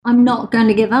I'm not going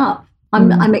to give up.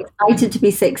 I'm excited to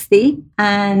be 60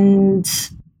 and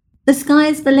the sky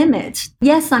is the limit.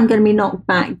 Yes, I'm going to be knocked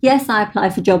back. Yes, I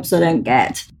apply for jobs I don't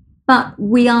get. But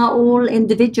we are all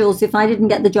individuals. If I didn't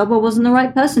get the job, I wasn't the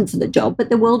right person for the job. But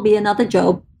there will be another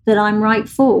job that I'm right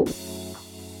for.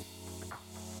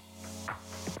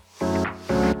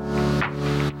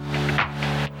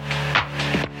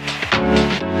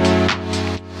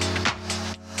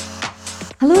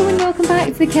 Hello and welcome back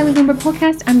to the Kelly Lumber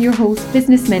podcast. I'm your host,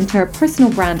 business mentor,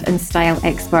 personal brand and style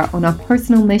expert on a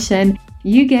personal mission.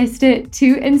 You guessed it,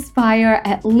 to inspire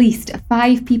at least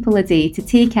 5 people a day to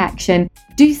take action,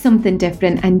 do something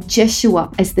different and just show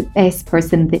up as the best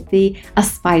person that they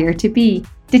aspire to be.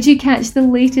 Did you catch the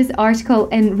latest article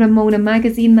in Ramona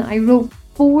magazine that I wrote?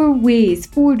 4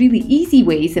 really easy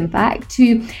ways, in fact,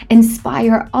 to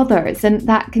inspire others. And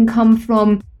that can come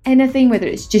from anything, whether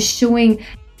it's just showing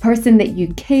person that you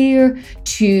care,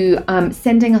 to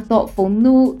sending a thoughtful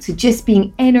note, to just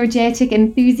being energetic,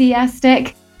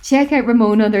 enthusiastic. Check out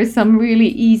Ramona. There's some really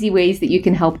easy ways that you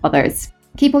can help others.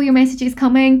 Keep all your messages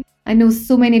coming. I know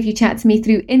so many of you chat to me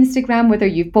through Instagram, whether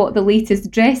you've bought the latest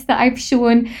dress that I've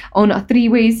shown on 3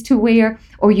 ways to wear,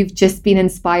 or you've just been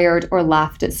inspired or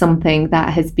laughed at something that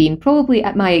has been probably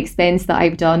at my expense that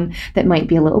I've done that might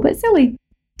be a little bit silly.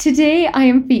 Today, I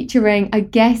am featuring a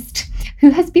guest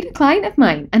who has been a client of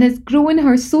mine and has grown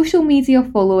her social media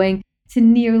following to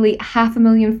nearly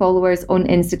 500,000 followers on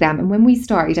Instagram. And when we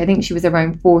started, I think she was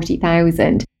around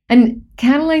 40,000. And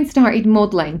Caroline started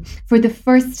modelling for the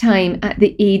first time at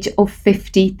the age of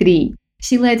 53.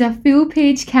 She led a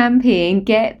full-page campaign,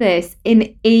 get this,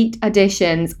 in 8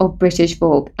 editions of British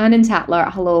Vogue, Ann and Tatler,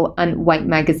 Hello and White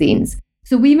magazines.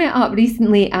 So we met up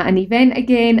recently at an event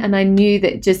again, and I knew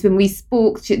that just when we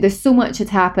spoke, there's so much had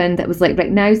happened that was like,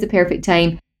 right, now's the perfect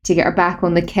time to get her back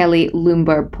on the Kelly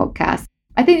Lumber podcast.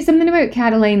 I think something about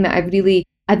Caroline that I've really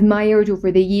admired over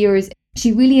the years,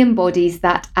 she really embodies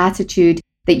that attitude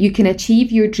that you can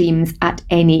achieve your dreams at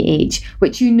any age,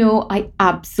 which you know I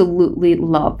absolutely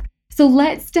love. So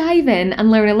let's dive in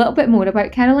and learn a little bit more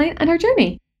about Caroline and her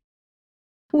journey.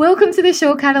 Welcome to the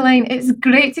show, Caroline. It's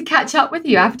great to catch up with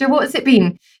you after, what has it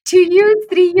been, 2 years,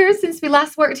 3 years since we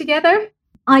last worked together?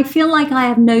 I feel like I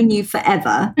have known you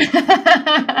forever.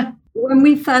 When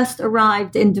we first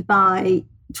arrived in Dubai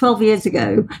 12 years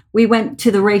ago, we went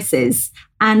to the races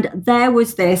and there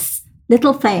was this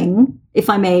little thing, if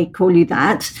I may call you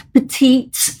that,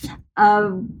 petite,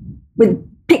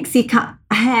 with pixie cut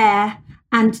hair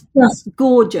and just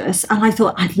gorgeous. And I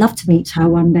thought, I'd love to meet her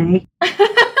one day.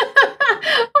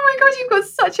 You've got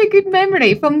such a good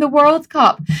memory from the World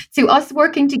Cup to us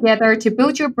working together to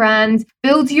build your brand,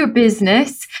 build your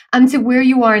business, and to where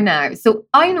you are now. So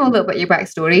I know a little bit your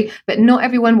backstory, but not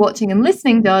everyone watching and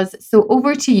listening does. So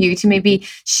over to you to maybe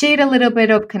share a little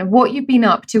bit of kind of what you've been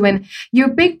up to and your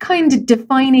big kind of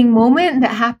defining moment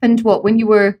that happened, when you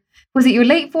were, was it your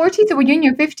late 40s or were you in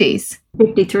your 50s?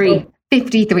 53.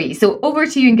 53. So over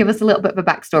to you and give us a little bit of a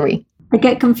backstory. I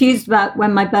get confused about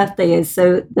when my birthday is,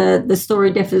 so the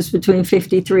story differs between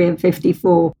 53 and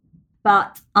 54.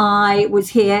 But I was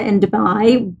here in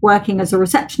Dubai working as a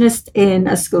receptionist in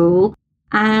a school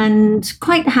and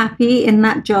quite happy in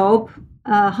that job.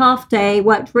 Half day,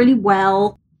 worked really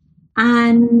well.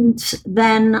 And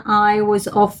then I was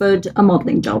offered a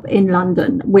modelling job in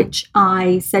London, which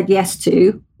I said yes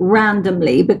to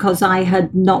randomly because I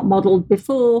had not modelled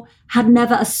before, had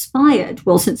never aspired,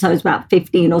 well, since I was about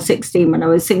 15 or 16 when I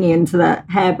was singing into the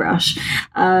hairbrush,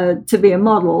 to be a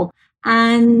model.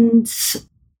 And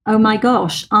oh my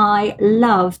gosh, I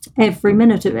loved every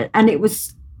minute of it. And it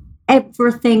was,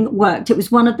 everything worked. It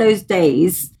was one of those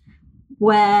days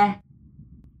where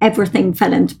everything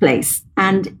fell into place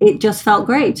and it just felt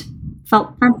great.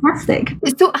 Felt fantastic.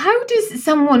 So how does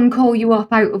someone call you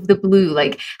up out of the blue?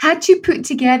 Like, had you put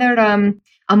together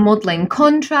a modelling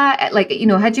contract? Like, you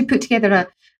know, had you put together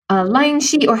a line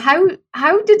sheet, or how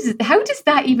does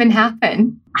that even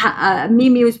happen?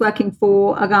 Mimi was working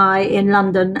for a guy in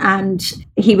London and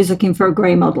he was looking for a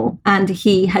grey model, and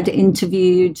he had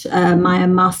interviewed Maya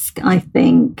Musk, I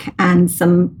think, and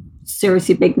some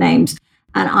seriously big names.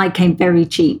 And I came very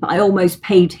cheap. I almost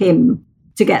paid him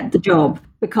to get the job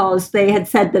because they had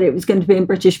said that it was going to be in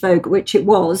British Vogue, which it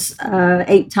was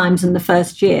 8 times in the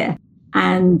first year.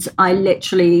 And I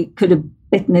literally could have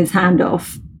bitten his hand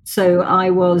off. So I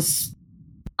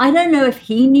don't know if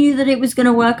he knew that it was going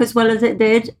to work as well as it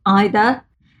did either.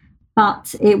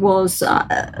 But it was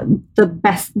the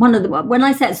best, when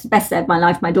I say it's the best day of my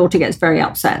life, my daughter gets very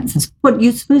upset and says, "What,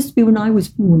 you're supposed to be when I was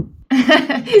born."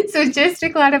 So just to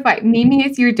clarify, Mimi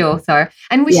is your daughter.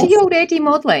 And was Yes. she already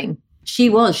modelling? She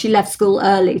left school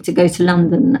early to go to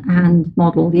London and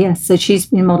model. Yes. So she's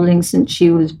been modeling since she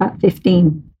was about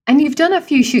 15. And you've done a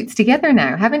few shoots together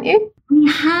now, haven't you? We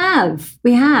have,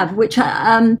 which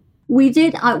we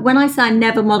did. When I say I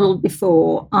never modeled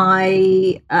before,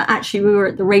 we were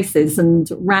at the races, and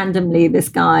randomly this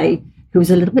guy who was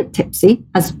a little bit tipsy,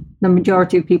 as the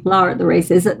majority of people are at the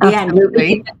races, at the end,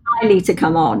 highly to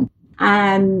come on.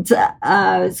 And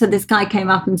so this guy came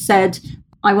up and said,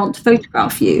 I want to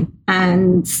photograph you.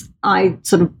 And I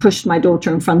sort of pushed my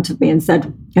daughter in front of me and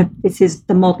said, this is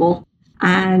the model.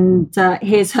 And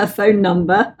here's her phone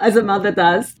number, as a mother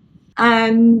does.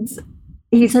 And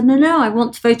he said, no, I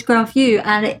want to photograph you.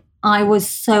 And I was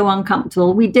so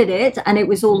uncomfortable. We did it, and it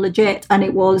was all legit, and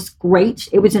it was great.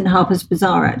 It was in Harper's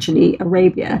Bazaar, actually,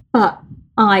 Arabia. But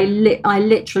I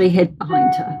literally hid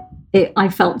behind her. I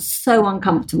felt so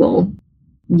uncomfortable.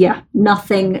 Yeah,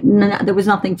 there was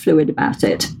nothing fluid about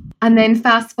it. And then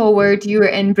fast forward, you were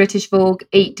in British Vogue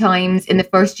 8 times in the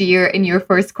first year in your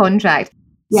first contract.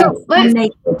 Yes, so let's...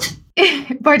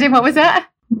 naked. Pardon, what was that?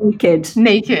 Naked.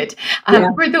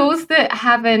 For those that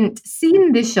haven't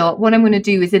seen the shot, what I'm going to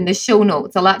do is in the show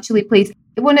notes, I'll actually place...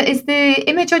 Is the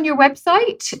image on your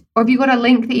website? Or have you got a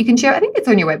link that you can share? I think it's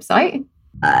on your website.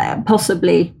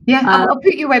 Possibly. Yeah, I'll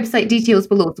put your website details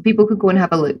below so people could go and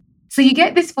have a look. So you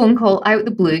get this phone call out of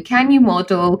the blue. Can you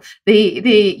model?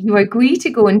 You agree to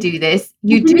go and do this.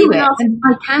 You do it. If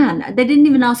I can. They didn't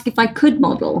even ask if I could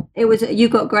model. It was, you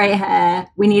got grey hair.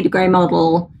 We need a grey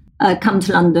model. Come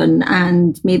to London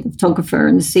and meet the photographer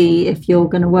and see if you're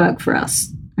going to work for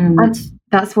us. And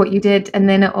that's what you did. And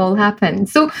then it all happened.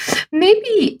 So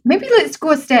maybe let's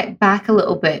go a step back a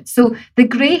little bit. So the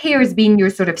grey hair has been your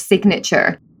sort of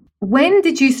signature. When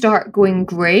did you start going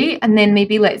grey? And then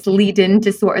maybe let's lead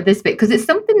into sort of this bit, because it's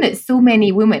something that so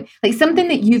many women, like something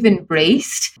that you've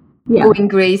embraced, going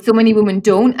grey. So many women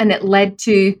don't. And it led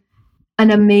to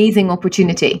an amazing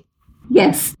opportunity.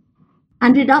 Yes.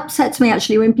 And it upsets me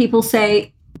actually when people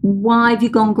say, why have you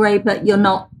gone grey, but you're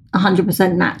not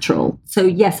 100% natural? So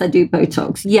yes, I do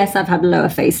Botox. Yes, I've had a lower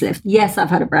facelift. Yes,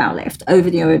 I've had a brow lift over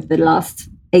the last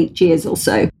 8 years or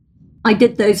so. I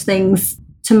did those things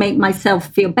to make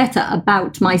myself feel better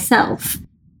about myself.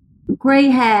 Grey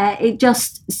hair, it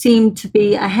just seemed to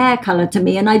be a hair color to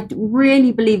me. And I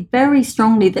really believe very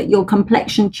strongly that your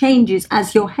complexion changes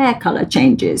as your hair color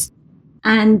changes.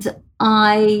 And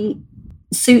I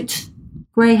suit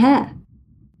grey hair.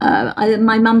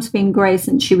 My mum's been grey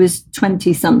since she was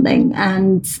 20-something,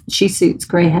 and she suits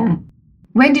grey hair.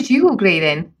 When did you go grey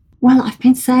then? Well, I've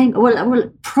been saying,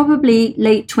 probably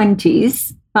late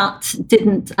 20s, but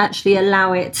didn't actually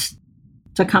allow it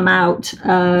to come out.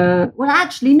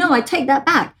 Actually, no, I take that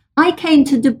back. I came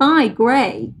to Dubai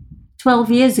grey 12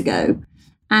 years ago,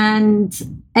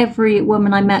 and every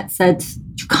woman I met said,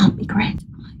 you can't be grey.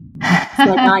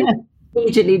 So I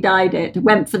immediately dyed it,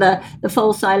 went for the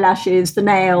false eyelashes, the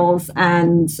nails,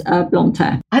 and blonde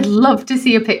hair. I'd love to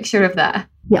see a picture of that.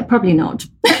 Yeah, probably not.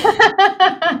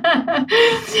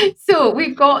 So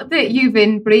we've got that you've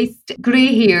embraced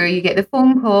grey hair, you get the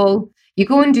phone call, you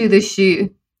go and do the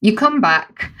shoot, you come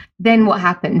back, then what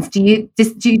happens? Do you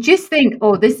just think,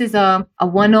 oh, this is a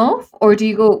one-off? Or do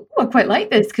you go, oh, I quite like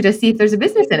this, could I see if there's a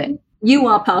business in it? You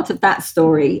are part of that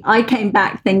story. I came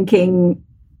back thinking,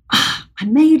 I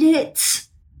made it.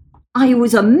 I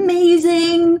was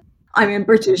amazing. I'm in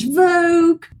British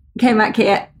Vogue. Came back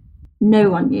here.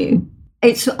 No one knew.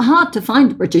 It's hard to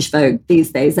find British Vogue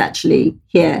these days, actually,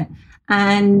 here.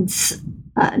 And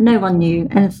no one knew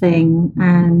anything.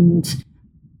 And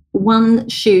one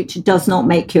shoot does not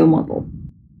make you a model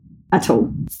at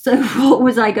all. So what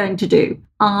was I going to do?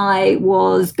 I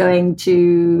was going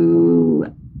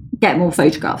to get more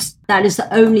photographs. That is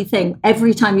the only thing.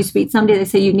 Every time you speak to somebody, they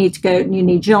say you need to go, you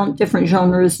need different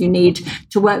genres, you need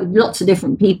to work with lots of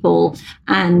different people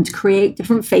and create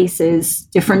different faces,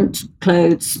 different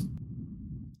clothes.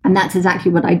 And that's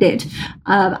exactly what I did.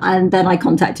 And then I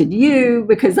contacted you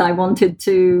because I wanted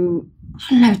to,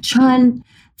 try and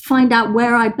find out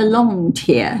where I belonged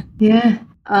here. Yeah.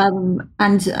 And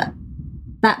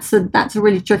that's a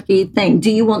really tricky thing. Do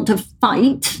you want to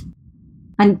fight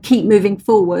and keep moving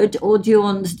forward, or do you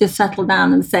want to just settle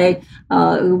down and say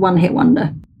one hit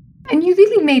wonder? And you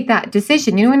really made that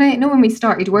decision. And I know when we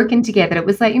started working together, it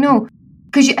was like,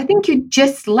 because I think you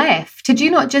just left. Had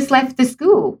you not just left the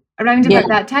school around about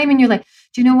that time? And you're like,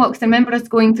 do you know what? Because I remember us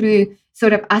going through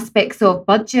sort of aspects of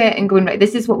budget and going, right,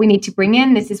 this is what we need to bring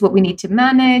in. This is what we need to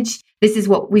manage. This is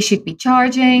what we should be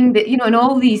charging, and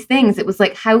all these things. It was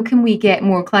like, how can we get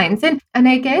more clients in? And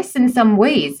I guess in some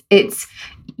ways it's,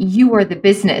 you are the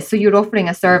business. So you're offering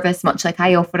a service, much like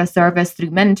I offer a service through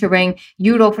mentoring.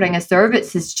 You're offering a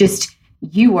service, it's just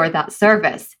you are that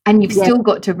service, and you've still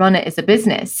got to run it as a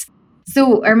business.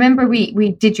 So I remember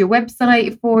we did your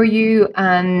website for you,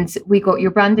 and we got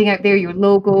your branding out there, your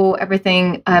logo,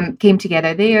 everything came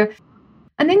together there.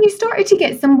 And then you started to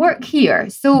get some work here.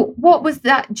 So what was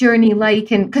that journey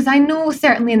like? And because I know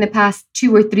certainly in the past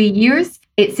 2 or 3 years,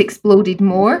 it's exploded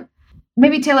more.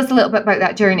 Maybe tell us a little bit about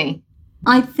that journey.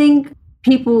 I think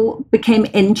people became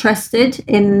interested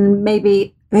in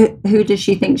maybe who does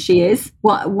she think she is?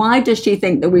 Why does she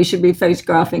think that we should be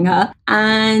photographing her?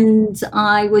 And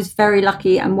I was very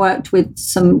lucky and worked with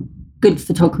some good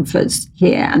photographers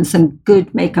here and some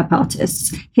good makeup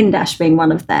artists, Hindash being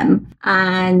one of them,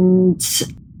 and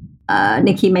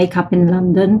Nikki Makeup in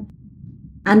London.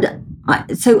 And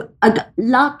so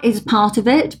luck is part of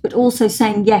it, but also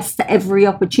saying yes to every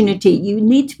opportunity. You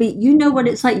need to be, you know what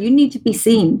it's like. You need to be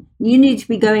seen. You need to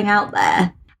be going out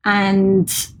there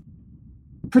and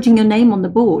putting your name on the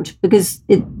board, because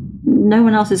no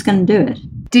one else is going to do it.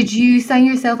 Did you sign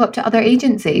yourself up to other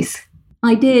agencies?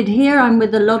 I did. Here I'm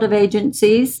with a lot of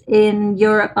agencies. In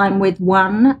Europe I'm with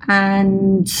one,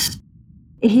 and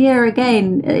here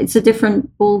again it's a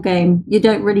different ball game. You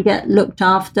don't really get looked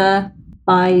after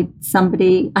by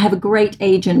somebody. I have a great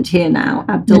agent here now,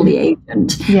 Abdul, the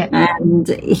agent, and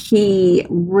he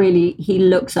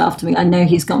looks after me. I know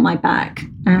he's got my back,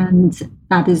 and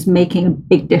that is making a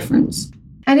big difference.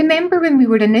 I remember when we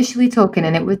were initially talking,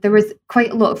 and there was quite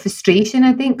a lot of frustration,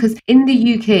 I think, because in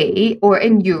the UK, or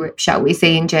in Europe, shall we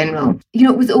say in general,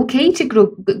 it was okay to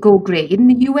go grey. In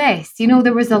the US,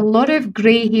 there was a lot of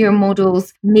grey hair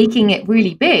models making it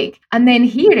really big. And then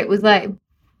here it was like,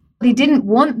 they didn't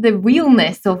want the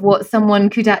realness of what someone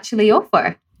could actually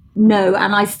offer. No,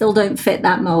 and I still don't fit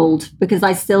that mold, because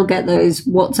I still get those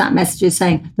WhatsApp messages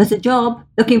saying, there's a job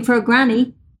looking for a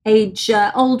granny.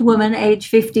 Old woman, age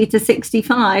 50 to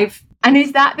 65. And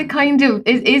is that the kind of,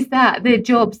 is that the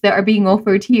jobs that are being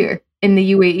offered here in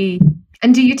the UAE?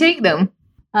 And do you take them?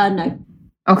 No.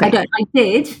 Okay. I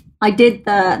don't. I did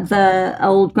the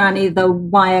old granny, the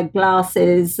wire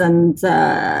glasses and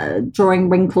drawing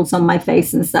wrinkles on my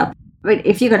face and stuff. But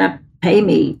if you're going to pay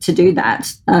me to do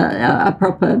that, a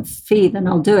proper fee, then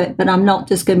I'll do it. But I'm not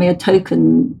just going to be a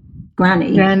token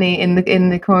granny in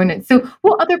the corner. So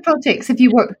what other projects have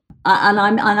you worked? And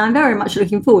I'm very much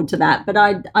looking forward to that, but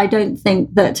I don't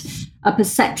think that a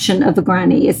perception of a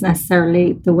granny is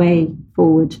necessarily the way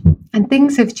forward. And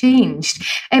things have changed.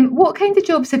 What kind of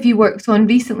jobs have you worked on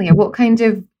recently, or what kind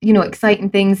of exciting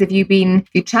things have you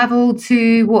travelled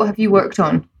to? What have you worked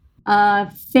on? A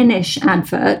Finnish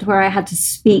advert where I had to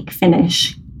speak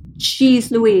Finnish. Jeez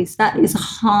Louise, that is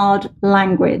hard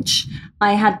language.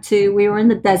 We were in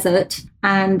the desert,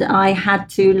 and I had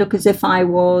to look as if I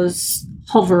was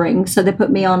hovering. So they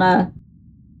put me on a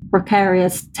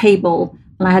precarious table,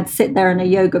 and I had to sit there in a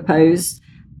yoga pose.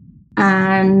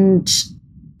 And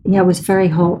it was very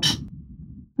hot.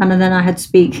 And then I had to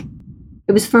speak.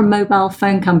 It was for a mobile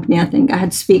phone company, I think. I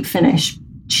had to speak Finnish.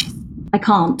 I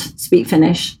can't speak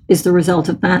Finnish is the result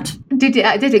of that. Did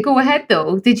it go ahead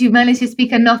though? Did you manage to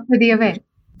speak enough for the event?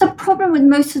 The problem with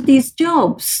most of these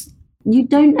jobs, you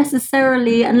don't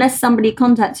necessarily, unless somebody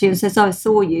contacts you and says, I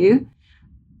saw you.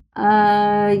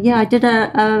 I did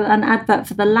an advert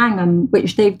for the Langham,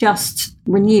 which they've just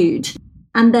renewed.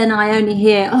 And then I only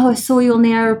hear, I saw you on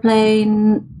the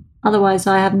aeroplane. Otherwise,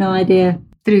 I have no idea.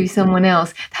 Through someone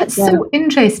else. That's so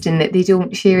interesting that they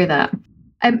don't share that.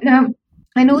 Now,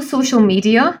 I know social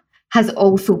media has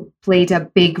also played a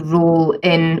big role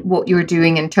in what you're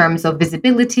doing in terms of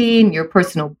visibility and your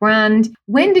personal brand.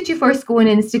 When did you first go on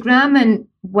Instagram, and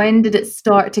when did it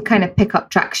start to kind of pick up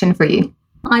traction for you?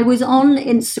 I was on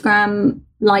Instagram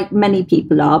like many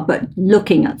people are, but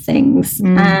looking at things.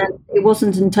 And it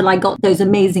wasn't until I got those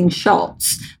amazing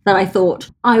shots that I thought,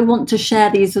 I want to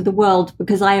share these with the world,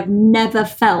 because I have never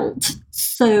felt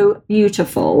so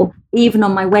beautiful, even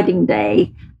on my wedding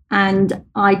day. And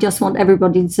I just want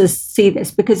everybody to see this,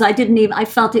 because I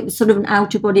felt it was sort of an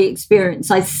out of body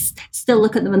experience. I still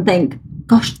look at them and think,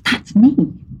 gosh, that's me.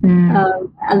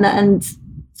 And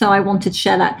so I wanted to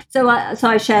share that. So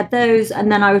I shared those,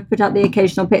 and then I would put up the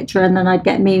occasional picture, and then I'd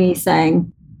get Mimi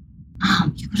saying,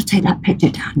 you've got to take that picture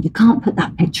down. You can't put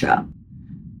that picture up.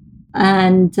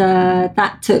 And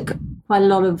that took quite a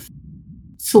lot of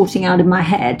sorting out in my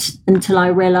head until I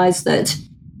realized that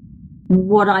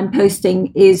what I'm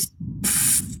posting is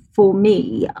for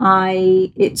me.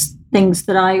 It's things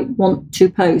that I want to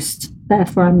post,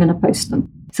 therefore I'm going to post them.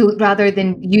 So rather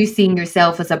than you seeing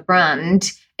yourself as a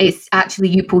brand, it's actually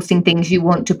you posting things you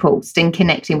want to post and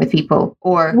connecting with people.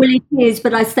 Or well, it is,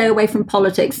 but I stay away from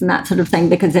politics and that sort of thing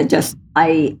because it just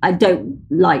I don't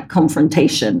like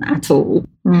confrontation at all.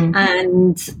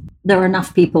 And there are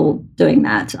enough people doing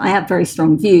that. I have very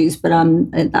strong views, but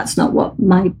that's not what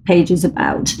my page is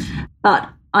about. But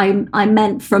I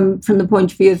meant from the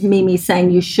point of view of Mimi saying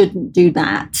you shouldn't do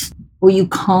that or you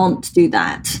can't do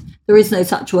that. There is no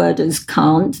such word as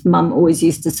can't. Mum always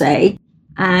used to say,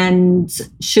 and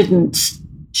shouldn't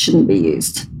be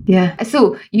used. Yeah.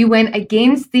 So you went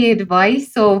against the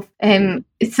advice of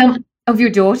some of your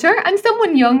daughter and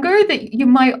someone younger that you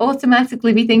might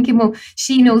automatically be thinking, well,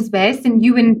 she knows best, and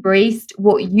you embraced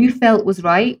what you felt was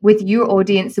right with your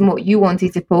audience and what you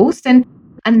wanted to post, and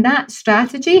that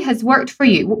strategy has worked for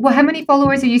you. Well, how many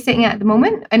followers are you sitting at the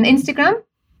moment on Instagram?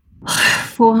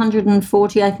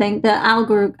 440, I think.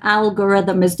 The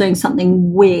algorithm is doing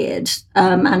something weird,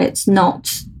 and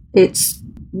it's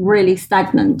really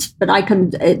stagnant. But I can,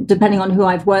 depending on who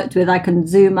I've worked with, I can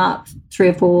zoom up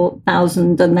 3,000 or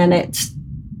 4,000 and then it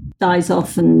dies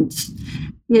off. And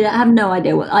I have no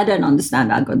idea I don't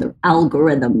understand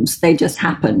algorithms. They just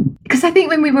happen. Because I think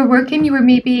when we were working, you were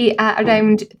maybe at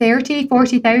around 30,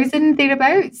 40,000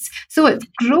 thereabouts. So it's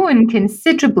grown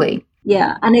considerably.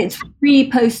 Yeah, and it's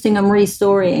reposting and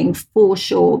restorying for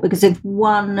sure. Because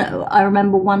I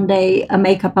remember one day a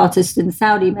makeup artist in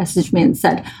Saudi messaged me and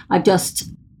said, I've just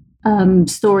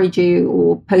storied you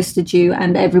or posted you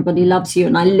and everybody loves you.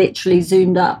 And I literally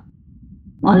zoomed up,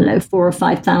 I don't know, 4,000 or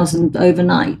 5,000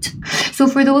 overnight. So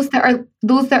for those that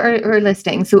are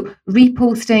listening, so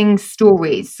reposting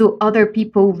stories, so other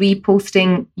people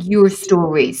reposting your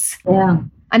stories. Yeah.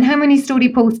 And how many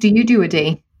story posts do you do a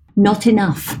day? Not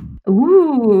enough.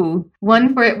 Ooh,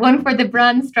 one for the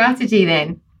brand strategy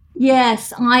then.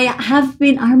 Yes, I have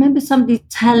been. I remember somebody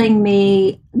telling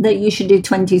me that you should do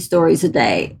 20 stories a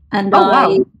day. And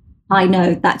wow. I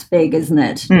know that's big, isn't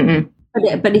it? Mm-mm.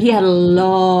 But he had a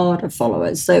lot of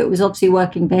followers, so it was obviously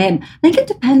working for him. I think it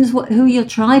depends who your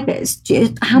tribe is.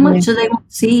 How much do they want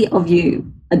to see of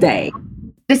you a day?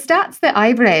 The stats that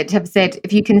I've read have said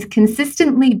if you can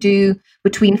consistently do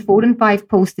between 4 and 5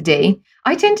 posts a day,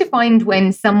 I tend to find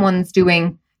when someone's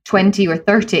doing 20 or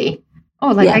 30,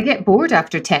 I get bored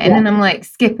after 10 and I'm like,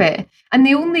 skip it. And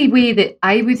the only way that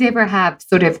I would ever have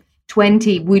sort of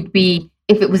 20 would be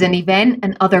if it was an event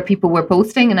and other people were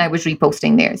posting and I was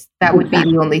reposting theirs. That would be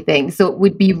the only thing. So it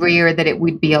would be rare that it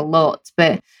would be a lot.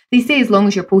 But they say as long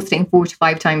as you're posting 4 to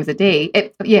 5 times a day,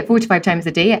 4 to 5 times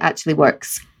a day, it actually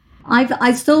works.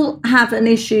 I still have an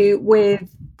issue with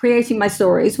creating my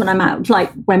stories when I'm out,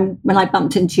 like when I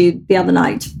bumped into you the other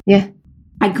night. Yeah.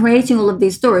 And creating all of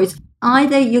these stories,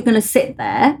 either you're going to sit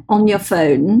there on your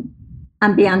phone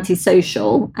and be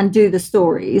antisocial and do the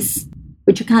stories,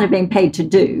 which you're kind of being paid to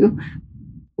do,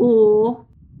 or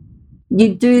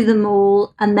you do them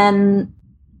all and then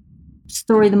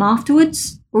story them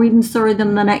afterwards, or even story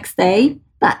them the next day.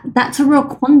 That's a real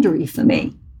quandary for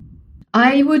me.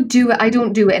 I would do it. I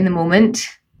don't do it in the moment.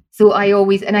 So I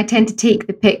tend to take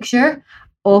the picture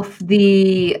of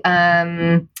the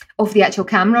actual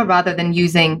camera rather than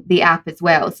using the app as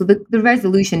well. So the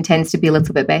resolution tends to be a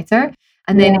little bit better.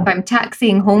 And then if I'm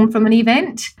taxiing home from an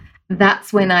event,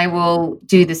 that's when I will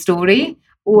do the story,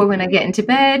 or when I get into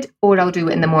bed, or I'll do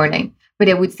it in the morning. But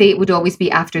I would say it would always be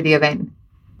after the event.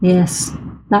 Yes,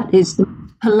 that is the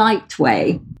polite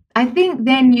way. I think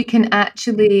then you can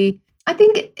actually... I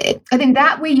think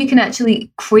that way you can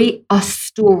actually create a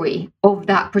story of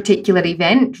that particular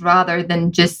event rather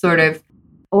than just sort of,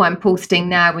 I'm posting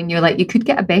now, and you're like, you could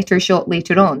get a better shot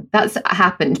later on. That's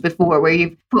happened before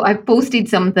where I've posted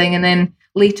something and then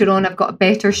later on I've got a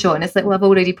better shot and it's like, well, I've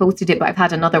already posted it, but I've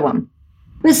had another one.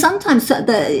 But sometimes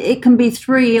it can be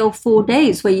 3 or 4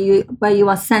 days where you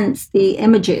are sent the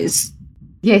images.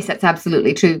 Yes, that's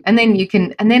absolutely true. And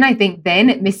then I think then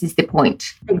it misses the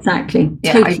point. Exactly.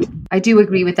 Yeah, totally. I do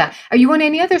agree with that. Are you on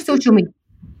any other social media?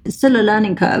 It's still a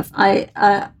learning curve. Quite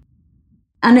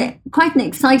an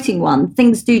exciting one.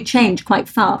 Things do change quite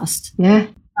fast. Yeah.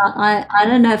 I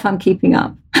don't know if I'm keeping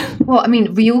up. Well, I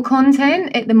mean, real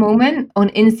content at the moment on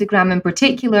Instagram in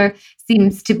particular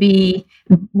seems to be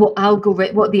what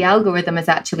the algorithm is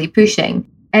actually pushing.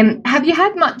 Have you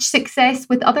had much success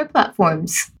with other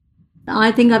platforms?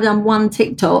 I think I've done one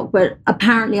TikTok, but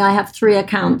apparently I have 3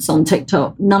 accounts on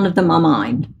TikTok. None of them are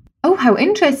mine. Oh, how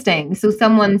interesting. So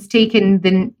someone's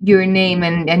taken your name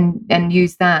and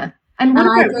used that. And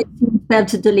I don't seem to be able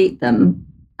to delete them.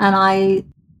 And I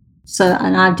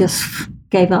just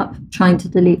gave up trying to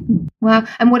delete them. Wow.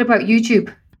 And what about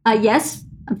YouTube? Yes.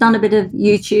 I've done a bit of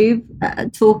YouTube,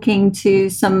 talking to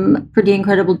some pretty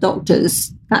incredible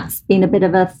doctors. That's been a bit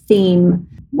of a theme.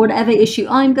 Whatever issue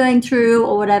I'm going through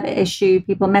or whatever issue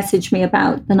people message me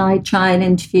about, then I try and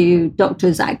interview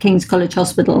doctors at King's College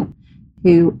Hospital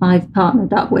who I've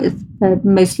partnered up with. They're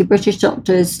mostly British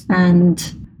doctors and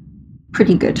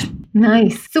pretty good.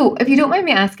 Nice. So if you don't mind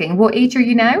me asking, what age are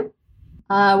you now?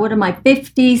 What am I?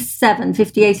 57,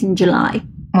 58 in July.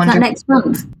 Wonderful. Is that next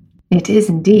month? It is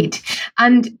indeed.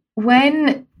 And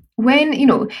when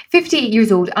 58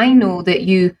 years old, I know that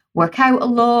you work out a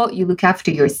lot, you look after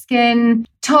your skin.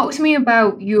 Talk to me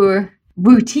about your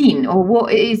routine or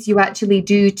what it is you actually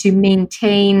do to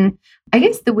maintain, I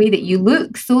guess, the way that you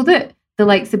look so that the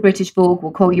likes of British Vogue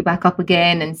will call you back up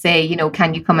again and say,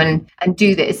 can you come and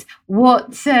do this?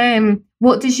 What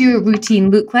does your routine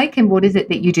look like and what is it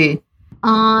that you do?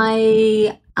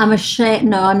 I am ashamed.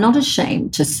 No, I'm not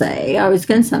ashamed to say. I was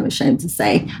going to say I'm ashamed to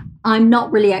say. I'm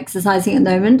not really exercising at the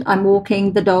moment. I'm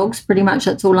walking the dogs. Pretty much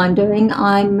that's all I'm doing.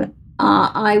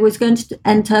 I was going to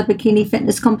enter a bikini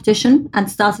fitness competition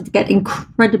and started to get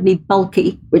incredibly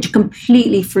bulky, which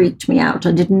completely freaked me out.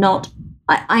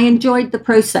 I enjoyed the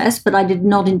process, but I did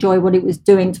not enjoy what it was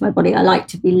doing to my body. I like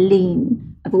to be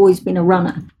lean. I've always been a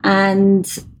runner. And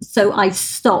so I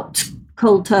stopped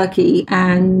cold turkey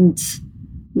and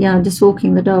just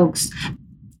walking the dogs.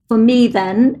 For me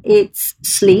then, it's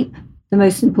sleep, the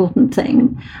most important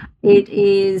thing. It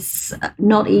is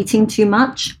not eating too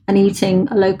much and eating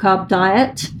a low-carb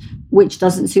diet, which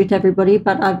doesn't suit everybody,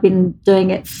 but I've been doing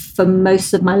it for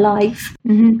most of my life.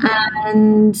 Mm-hmm.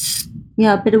 And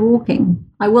a bit of walking.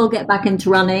 I will get back into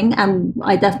running, and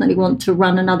I definitely want to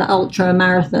run another ultra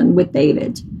marathon with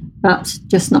David, but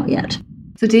just not yet.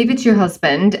 So David's your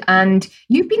husband, and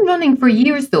you've been running for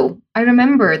years, though. I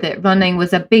remember that running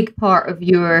was a big part of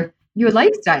your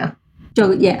lifestyle.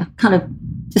 So yeah, kind of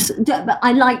but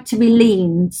I like to be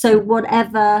lean. So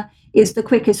whatever is the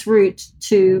quickest route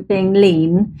to being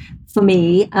lean for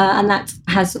me, and that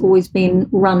has always been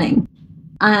running.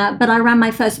 But I ran my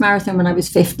first marathon when I was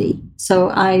 50, so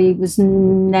I was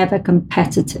never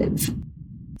competitive.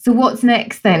 So what's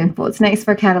next then? What's next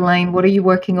for Caroline? What are you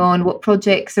working on? What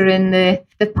projects are in the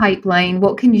pipeline?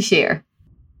 What can you share?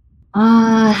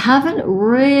 I haven't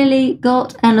really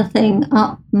got anything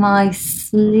up my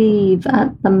sleeve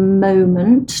at the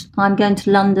moment. I'm going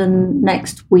to London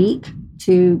next week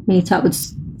to meet up with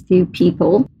a few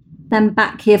people. Then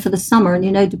back here for the summer, and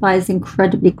Dubai is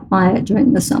incredibly quiet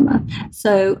during the summer.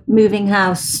 So moving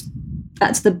house,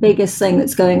 that's the biggest thing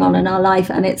that's going on in our life,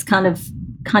 and it's kind of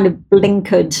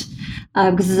blinkered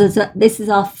because this is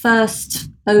our first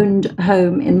owned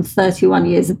home in 31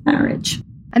 years of marriage.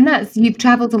 And you've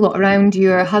travelled a lot around.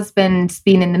 Your husband's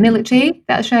been in the military.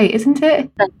 That's right, isn't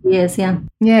it? 30 years, yeah.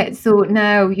 Yeah. So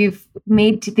now you've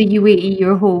made the UAE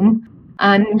your home,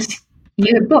 and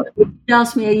you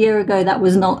asked me a year ago, that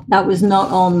was not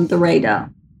on the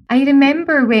radar. I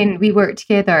remember when we worked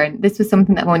together, and this was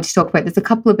something that I wanted to talk about. There's a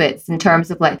couple of bits in terms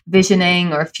of like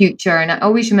visioning or future. And I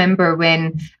always remember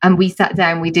when we sat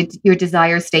down, we did your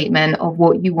desire statement of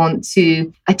what you want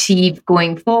to achieve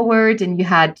going forward. And you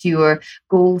had your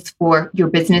goals for your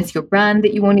business, your brand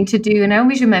that you wanted to do. And I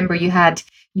always remember you had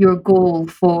your goal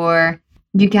for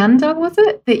Uganda, was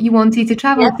it, that you wanted to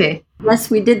travel to? Yes,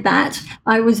 we did that.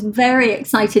 I was very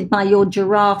excited by your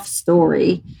giraffe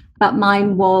story. But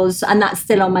mine was, and that's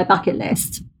still on my bucket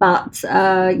list. But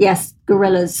yes,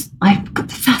 gorillas. I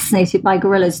got fascinated by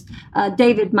gorillas.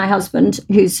 David, my husband,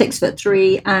 who's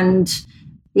 6'3" and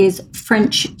is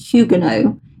French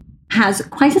Huguenot, has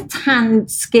quite a tanned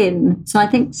skin. So I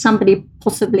think somebody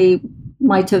possibly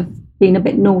might have been a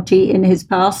bit naughty in his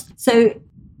past. So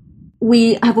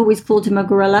we have always called him a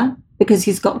gorilla because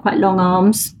he's got quite long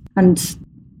arms and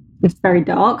it's very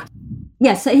dark.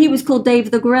 Yes, so he was called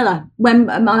Dave the Gorilla when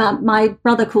my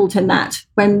brother called him that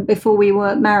before we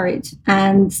were married.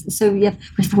 And so, yeah,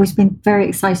 we've always been very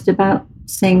excited about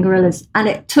seeing gorillas. And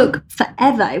it took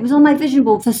forever. It was on my vision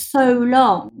board for so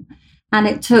long. And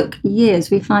it took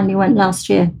years. We finally went last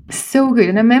year. So good.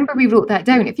 And I remember we wrote that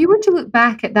down. If you were to look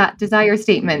back at that desire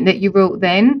statement that you wrote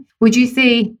then, would you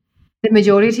say the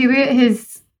majority of it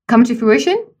has come to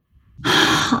fruition?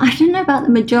 I don't know about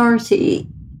the majority,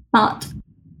 but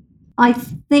I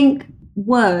think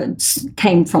words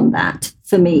came from that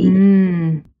for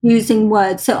me, using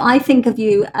words. So I think of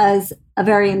you as a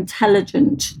very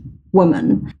intelligent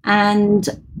woman. And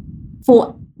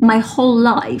for my whole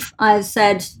life, I've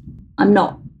said, I'm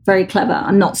not very clever.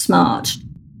 I'm not smart.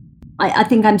 I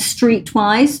think I'm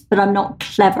streetwise, but I'm not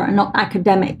clever. I'm not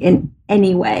academic in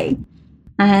any way.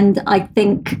 And I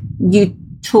think you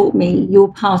taught me, you're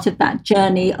part of that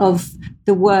journey of the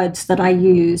the words that I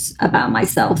use about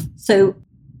myself. So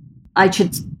I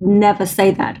should never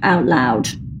say that out loud.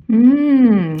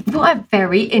 What a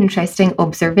very interesting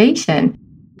observation.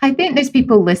 I think there's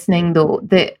people listening, though,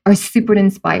 that are super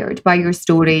inspired by your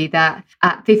story, that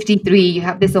at 53, you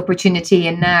have this opportunity,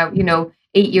 and now,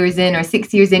 8 years in or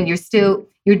 6 years in,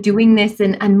 you're doing this,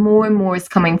 and more is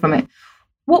coming from it.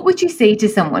 What would you say to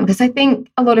someone? Because I think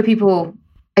a lot of people,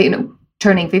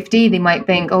 turning 50, they might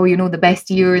think, the best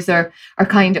years are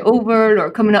kind of over, or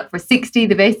coming up for 60,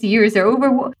 the best years are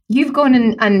over. You've gone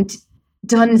and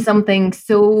done something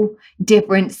so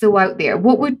different, so out there.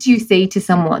 What would you say to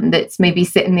someone that's maybe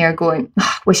sitting there going,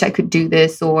 wish I could do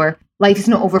this, or life is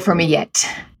not over for me yet?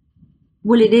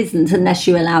 Well, it isn't unless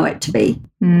you allow it to be.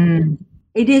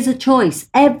 It is a choice.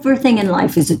 Everything in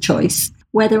life is a choice.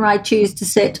 Whether I choose to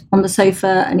sit on the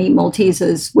sofa and eat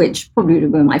Maltesers, which probably would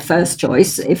have been my first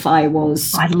choice if I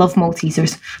was... I love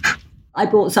Maltesers. I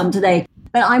bought some today.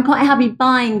 But I'm quite happy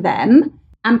buying them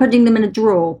and putting them in a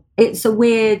drawer. It's a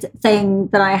weird thing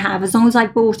that I have. As long as I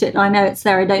bought it, I know it's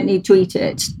there. I don't need to eat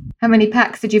it. How many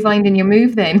packs did you find in your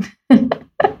move then?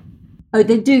 Oh,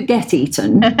 they do get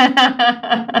eaten. But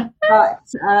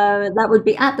that would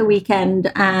be at the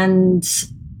weekend and...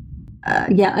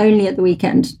 only at the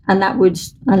weekend. And that would,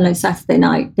 Saturday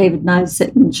night, David and I would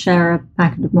sit and share a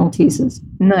packet of Maltesers.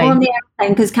 Nice. Or on the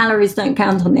airplane, because calories don't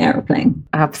count on the airplane.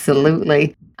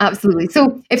 Absolutely.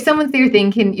 So if someone's there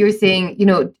thinking, you're saying, you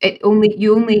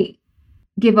only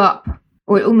give up,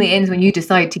 or it only ends when you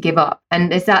decide to give up.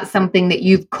 And is that something that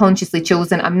you've consciously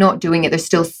chosen? I'm not doing it. There's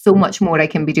still so much more I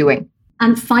can be doing.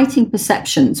 And fighting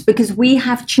perceptions, because we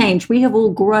have changed. We have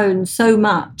all grown so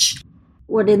much.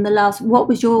 What's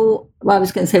your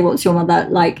mother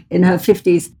like in her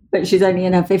 50s, but she's only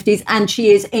in her 50s, and she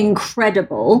is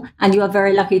incredible, and you are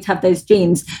very lucky to have those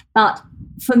genes. But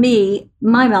for me,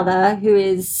 my mother, who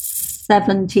is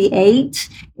 78,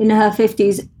 in her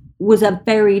 50s, was a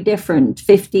very different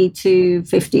 50 to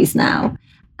 50s now.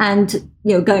 And,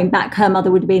 going back, her mother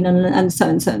would have been, and so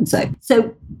and so and so.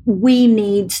 So we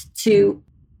need to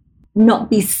not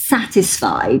be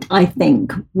satisfied, I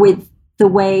think, with the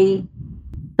way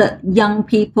that young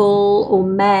people or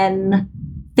men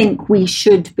think we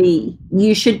should be.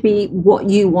 You should be what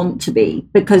you want to be,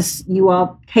 because you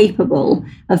are capable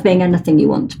of being anything you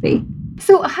want to be.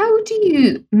 So how do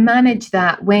you manage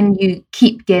that when you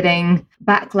keep getting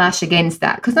backlash against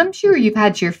that? Because I'm sure you've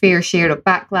had your fair share of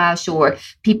backlash, or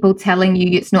people telling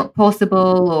you it's not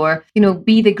possible, or,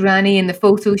 be the granny in the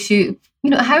photo shoot.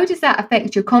 How does that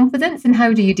affect your confidence, and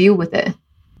how do you deal with it?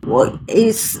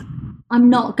 I'm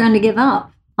not going to give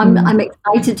up. I'm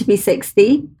excited to be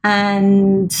 60,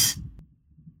 and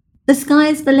the sky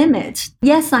is the limit.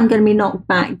 Yes, I'm going to be knocked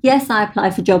back. Yes, I apply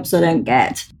for jobs I don't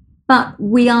get. But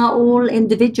we are all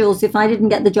individuals. If I didn't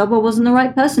get the job, I wasn't the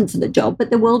right person for the job. But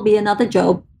there will be another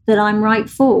job that I'm right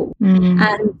for.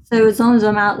 And so as long as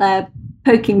I'm out there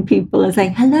poking people and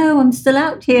saying, hello, I'm still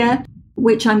out here,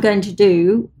 which I'm going to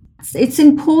do, it's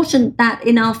important that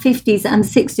in our 50s and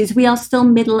 60s, we are still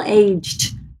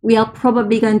middle-aged. We are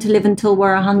probably going to live until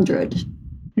we're 100.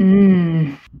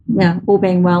 Yeah, all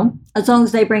being well. As long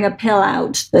as they bring a pill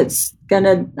out that's going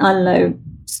to,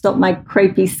 stop my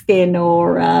crepey skin,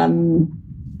 or,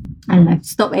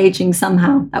 stop aging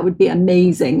somehow. That would be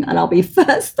amazing. And I'll be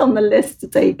first on the list to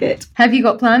take it. Have you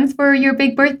got plans for your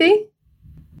big birthday?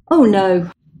 Oh, no.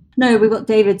 No, we've got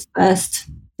David's first.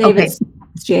 David's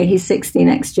next year. He's 60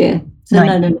 next year. So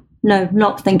no,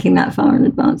 not thinking that far in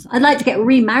advance. I'd like to get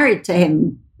remarried to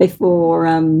him before,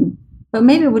 but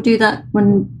maybe we'll do that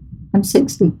when I'm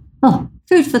 60. Oh,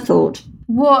 food for thought.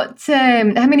 How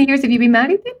many years have you been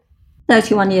married then?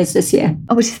 31 years this year.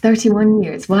 Oh, it's 31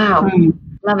 years. Wow.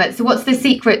 Love it. So what's the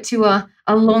secret to a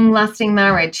long-lasting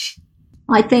marriage?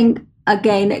 I think,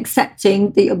 again,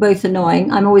 accepting that you're both annoying.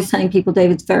 I'm always telling people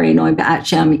David's very annoying, but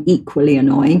actually I'm equally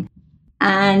annoying.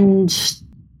 And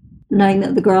knowing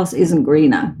that the grass isn't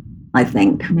greener, I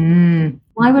think.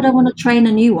 Why would I want to train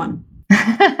a new one?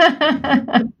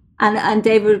 and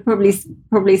David would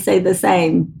probably say the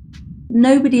same.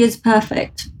 Nobody is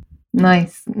perfect.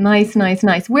 Nice.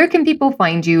 Where can people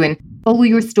find you and follow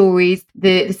your stories,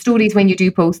 the stories when you do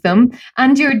post them,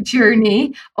 and your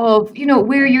journey of,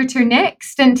 where you're to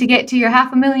next, and to get to your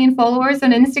 500,000 followers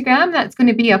on Instagram? That's going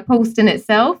to be a post in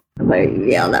itself.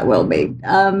 Yeah, that will be.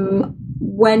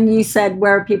 When you said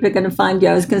where people are going to find you,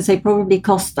 I was going to say probably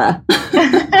Costa.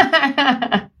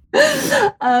 Where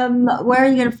are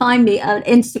you going to find me?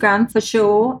 Instagram for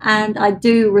sure, and I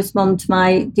do respond to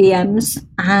my DMs.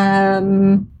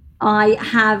 I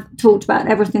have talked about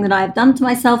everything that I have done to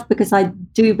myself, because I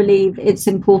do believe it's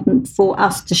important for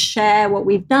us to share what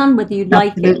we've done, whether you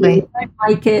like it or you don't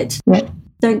like it. Yeah.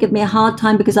 Don't give me a hard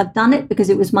time because I've done it, because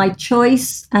it was my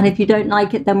choice. And if you don't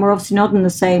like it, then we're obviously not in the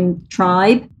same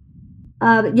tribe.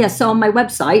 So on my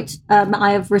website,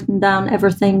 I have written down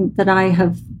everything that I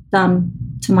have done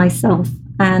to myself,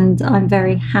 and I'm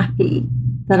very happy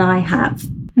that I have.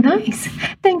 Nice.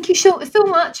 Thank you so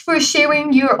much for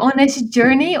sharing your honest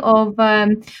journey of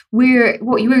where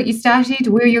you started,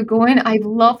 where you're going. I've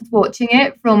loved watching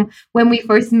it from when we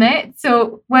first met.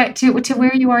 So to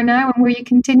where you are now and where you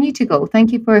continue to go.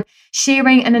 Thank you for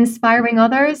sharing and inspiring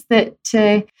others that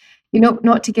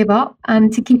not to give up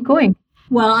and to keep going.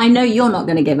 Well, I know you're not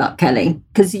going to give up, Kelly,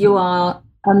 because you are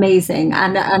amazing,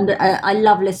 and I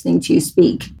love listening to you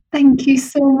speak. Thank you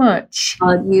so much.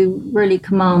 You really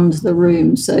command the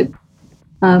room, so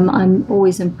I'm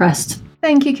always impressed.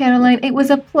 Thank you, Caroline. It was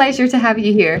a pleasure to have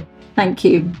you here. Thank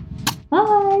you.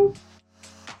 Bye.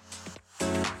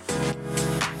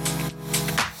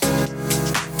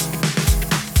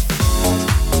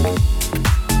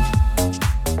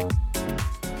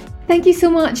 Thank you so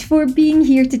much for being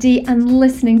here today and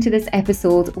listening to this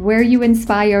episode. Were you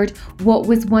inspired? What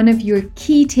was one of your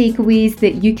key takeaways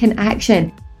that you can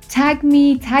action? Tag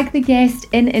me, tag the guest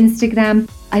in Instagram.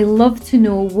 I love to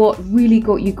know what really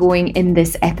got you going in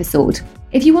this episode.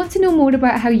 If you want to know more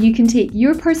about how you can take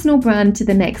your personal brand to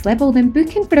the next level, then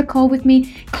book in for a call with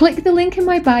me. Click the link in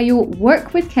my bio,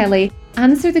 work with Kelly,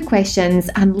 answer the questions,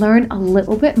 and learn a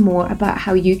little bit more about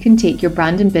how you can take your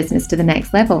brand and business to the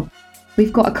next level.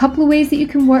 We've got a couple of ways that you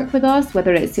can work with us,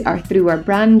 whether it's through our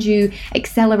brand new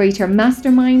Accelerator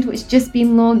Mastermind, which has just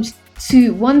been launched,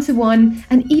 to one-to-one,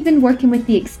 and even working with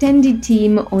the extended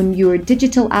team on your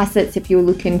digital assets if you're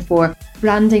looking for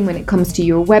branding when it comes to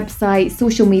your website,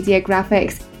 social media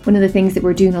graphics. One of the things that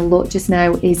we're doing a lot just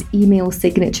now is email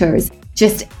signatures,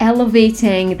 just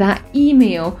elevating that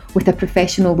email with a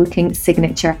professional looking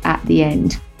signature at the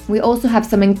end. We also have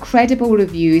some incredible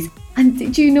reviews. And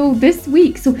did you know this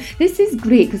week? So this is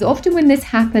great because often when this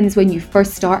happens when you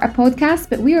first start a podcast,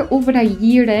 but we are over a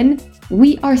year in,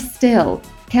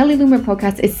 Kelly Loomer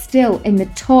Podcast is still in the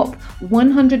top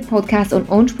 100 podcasts on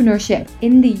entrepreneurship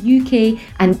in the UK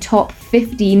and top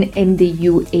 15 in the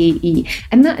UAE.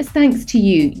 And that is thanks to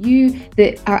you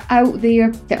that are out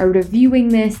there, that are reviewing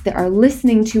this, that are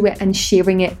listening to it and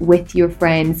sharing it with your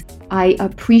friends. I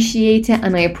appreciate it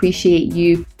and I appreciate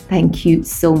you. Thank you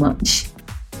so much.